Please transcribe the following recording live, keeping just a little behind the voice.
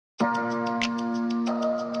I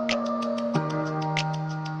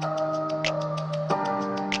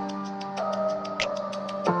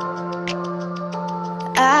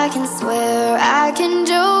can swear, I can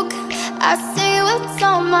joke, I say what's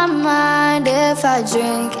on my mind. If I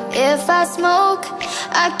drink, if I smoke,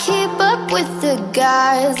 I keep up with the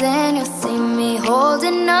guys. And you'll see me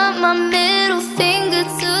holding up my middle finger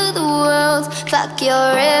to the world. Fuck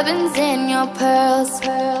your ribbons and your pearls,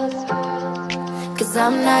 cause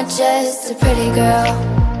I'm not just a pretty girl,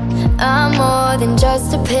 I'm more than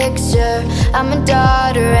just a picture. I'm a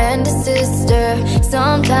daughter and a sister.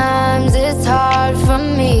 Sometimes it's hard for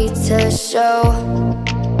me to show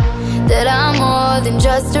that I'm more than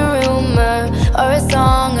just a rumor or a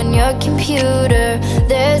song on your computer.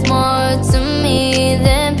 There's more to me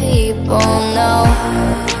than people know.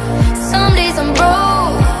 Some days I'm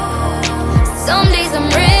broke, some days I'm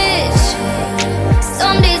rich,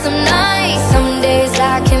 some days I'm nice, some days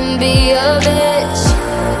I can be a bitch.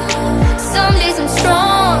 Some days I'm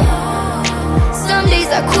strong, some days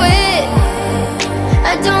I quit.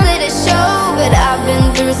 I don't let it show, but I've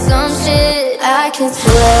been through some shit. I can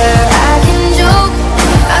swear, I can joke,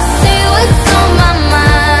 I say what's on my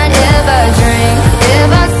mind. If I drink, if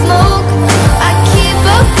I smoke, I keep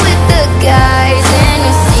up with the guys. And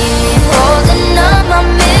you see me holding up my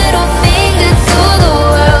middle finger to the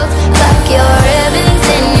world. Fuck your ribbons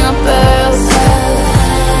and your pearls,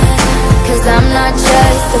 cause I'm not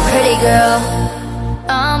just a pretty girl,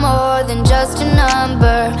 I'm more than just a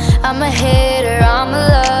number. I'm a hater, I'm a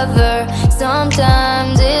lover.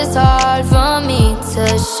 Sometimes it's hard for me to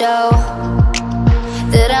show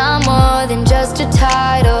that I'm more than just a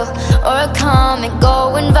title or a comment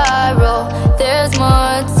going viral. There's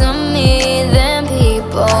more to me than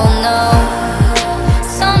people know.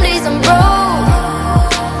 Some days I'm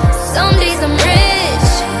broke, some days I'm rich,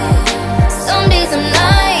 some days I'm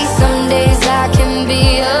nice, some days I can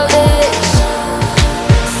be a bitch.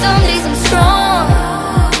 Some days I'm strong,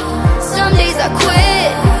 some days I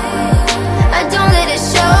quit. I don't let it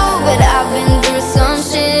show, but I've been through some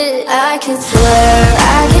shit. I can swear,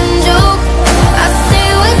 I can joke, I say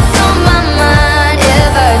what's on my mind.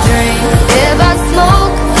 If I drink, if I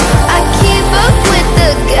smoke, I keep up with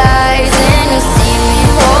the guys. And you see me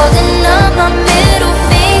holding up my middle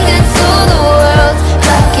finger to the world.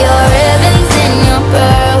 Fuck your ribbons and your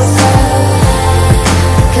pearls,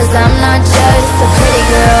 cause I'm not just a pretty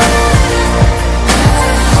girl,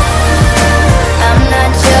 I'm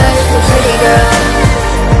not just a pretty girl.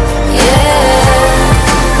 Yeah,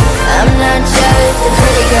 I'm not just a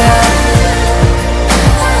pretty girl.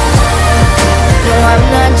 No, I'm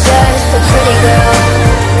not just a pretty girl.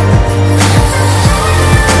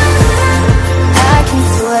 I can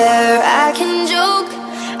swear, I can joke,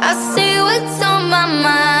 I say what's on my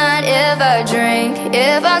mind. If I drink,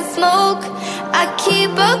 if I smoke, I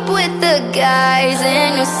keep up with the guys.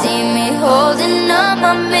 And you'll see me holding up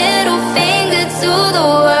my middle finger to the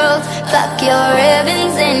world. Fuck your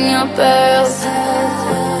ribbons and your pearls,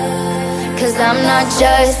 cause I'm not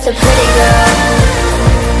just a pretty girl,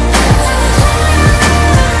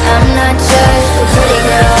 I'm not just a pretty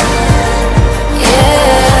girl.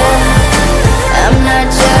 Yeah, I'm not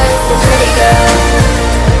just a pretty girl.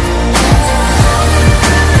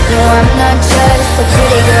 No, I'm not just a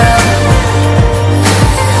pretty girl,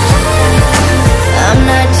 I'm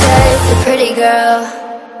not just a pretty girl.